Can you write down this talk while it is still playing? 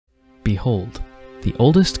behold, the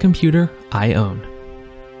oldest computer I own.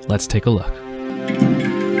 Let's take a look.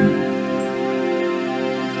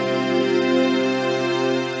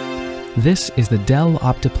 This is the Dell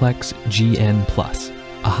Optiplex GN Plus,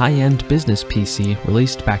 a high-end business PC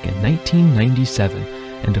released back in 1997,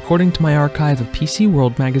 and according to my archive of PC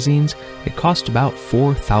World magazines, it cost about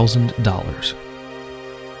 $4,000.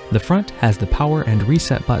 The front has the power and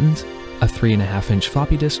reset buttons, a 3.5-inch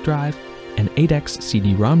floppy disk drive, an 8X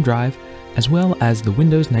CD-ROM drive, as well as the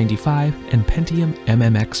Windows 95 and Pentium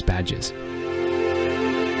MMX badges.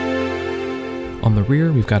 On the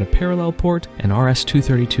rear, we've got a parallel port, an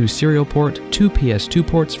RS-232 serial port, two PS2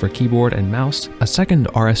 ports for keyboard and mouse, a second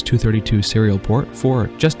RS-232 serial port for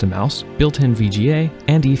just a mouse, built-in VGA,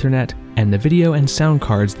 and Ethernet, and the video and sound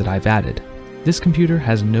cards that I've added. This computer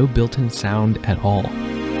has no built-in sound at all.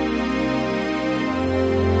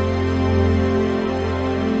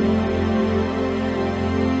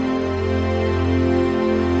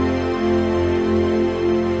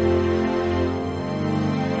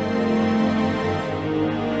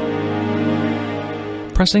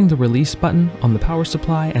 Pressing the release button on the power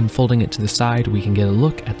supply and folding it to the side, we can get a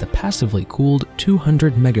look at the passively cooled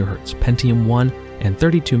 200 MHz Pentium 1 and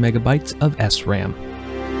 32 MB of SRAM.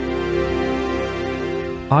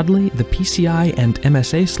 Oddly, the PCI and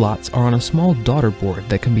MSA slots are on a small daughter board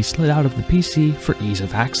that can be slid out of the PC for ease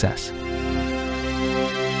of access.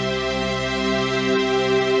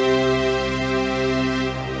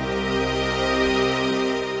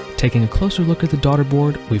 Taking a closer look at the daughter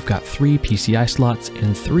board, we've got 3 PCI slots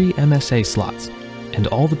and 3 MSA slots, and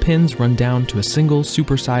all the pins run down to a single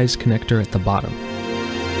supersized connector at the bottom.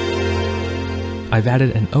 I've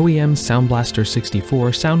added an OEM Sound Blaster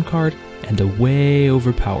 64 sound card and a way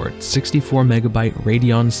overpowered 64 MB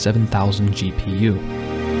Radeon 7000 GPU.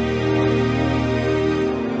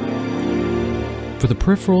 For the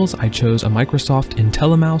peripherals, I chose a Microsoft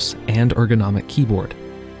IntelliMouse and ergonomic keyboard.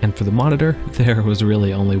 And for the monitor, there was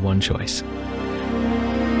really only one choice.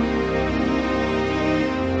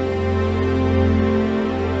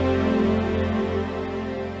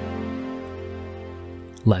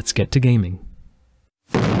 Let's get to gaming.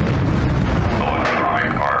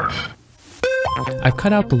 I've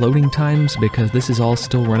cut out the loading times because this is all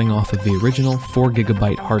still running off of the original 4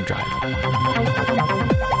 GB hard drive.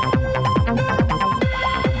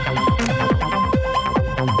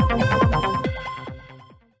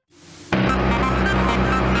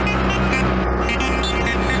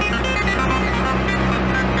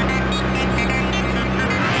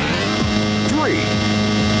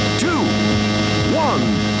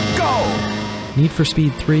 Need for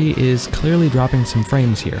Speed 3 is clearly dropping some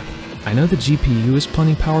frames here. I know the GPU is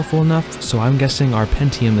plenty powerful enough, so I'm guessing our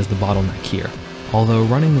Pentium is the bottleneck here, although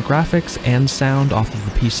running the graphics and sound off of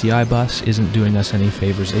the PCI bus isn't doing us any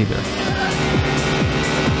favors either.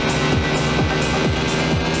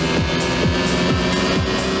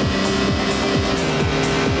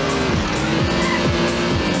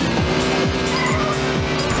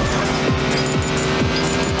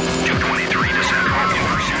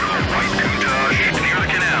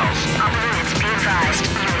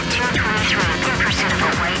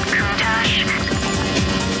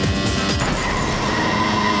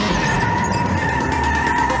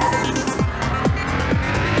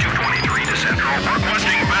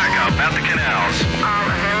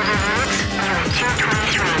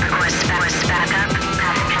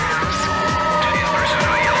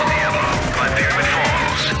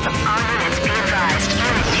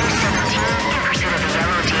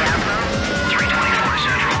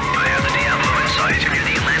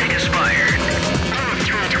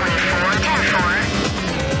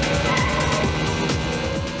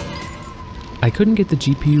 I couldn't get the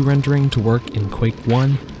GPU rendering to work in Quake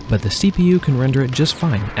 1, but the CPU can render it just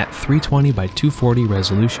fine at 320 by 240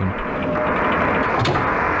 resolution.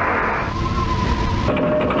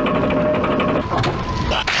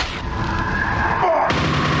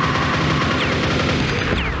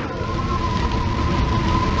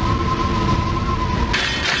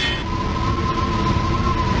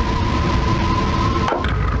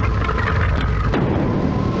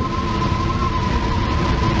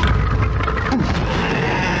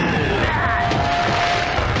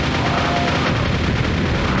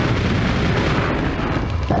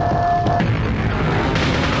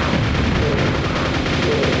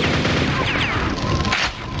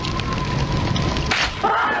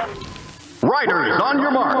 Riders, on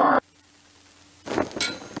your mark!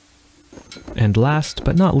 And last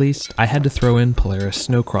but not least, I had to throw in Polaris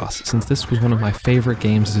Snowcross, since this was one of my favorite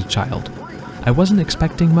games as a child. I wasn't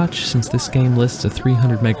expecting much, since this game lists a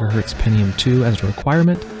 300 MHz Pentium 2 as a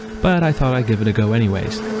requirement, but I thought I'd give it a go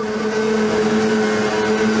anyways.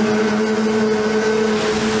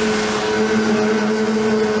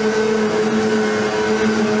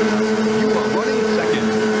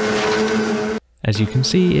 As you can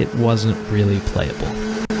see, it wasn't really playable.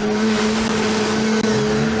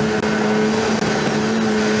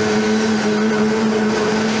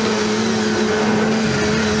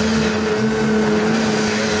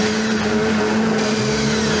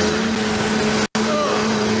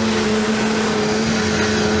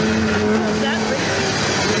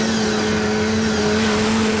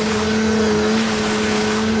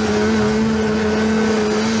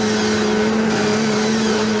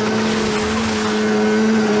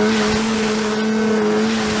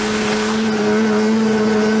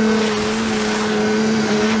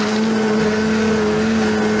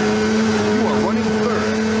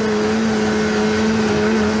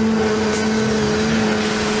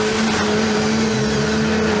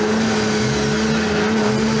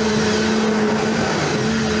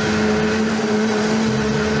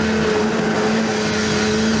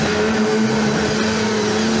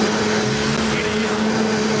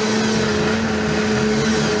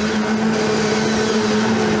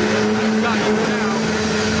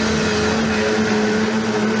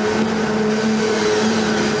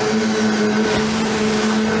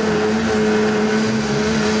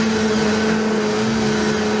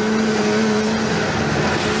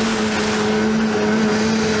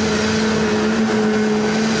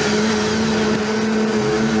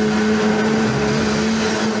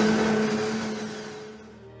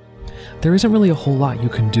 There isn't really a whole lot you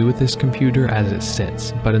can do with this computer as it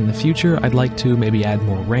sits, but in the future I'd like to maybe add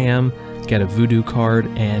more RAM, get a Voodoo card,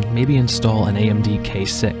 and maybe install an AMD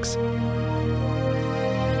K6.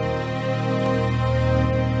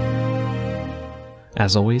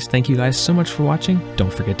 As always, thank you guys so much for watching.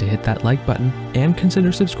 Don't forget to hit that like button, and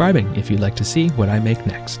consider subscribing if you'd like to see what I make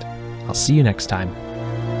next. I'll see you next time.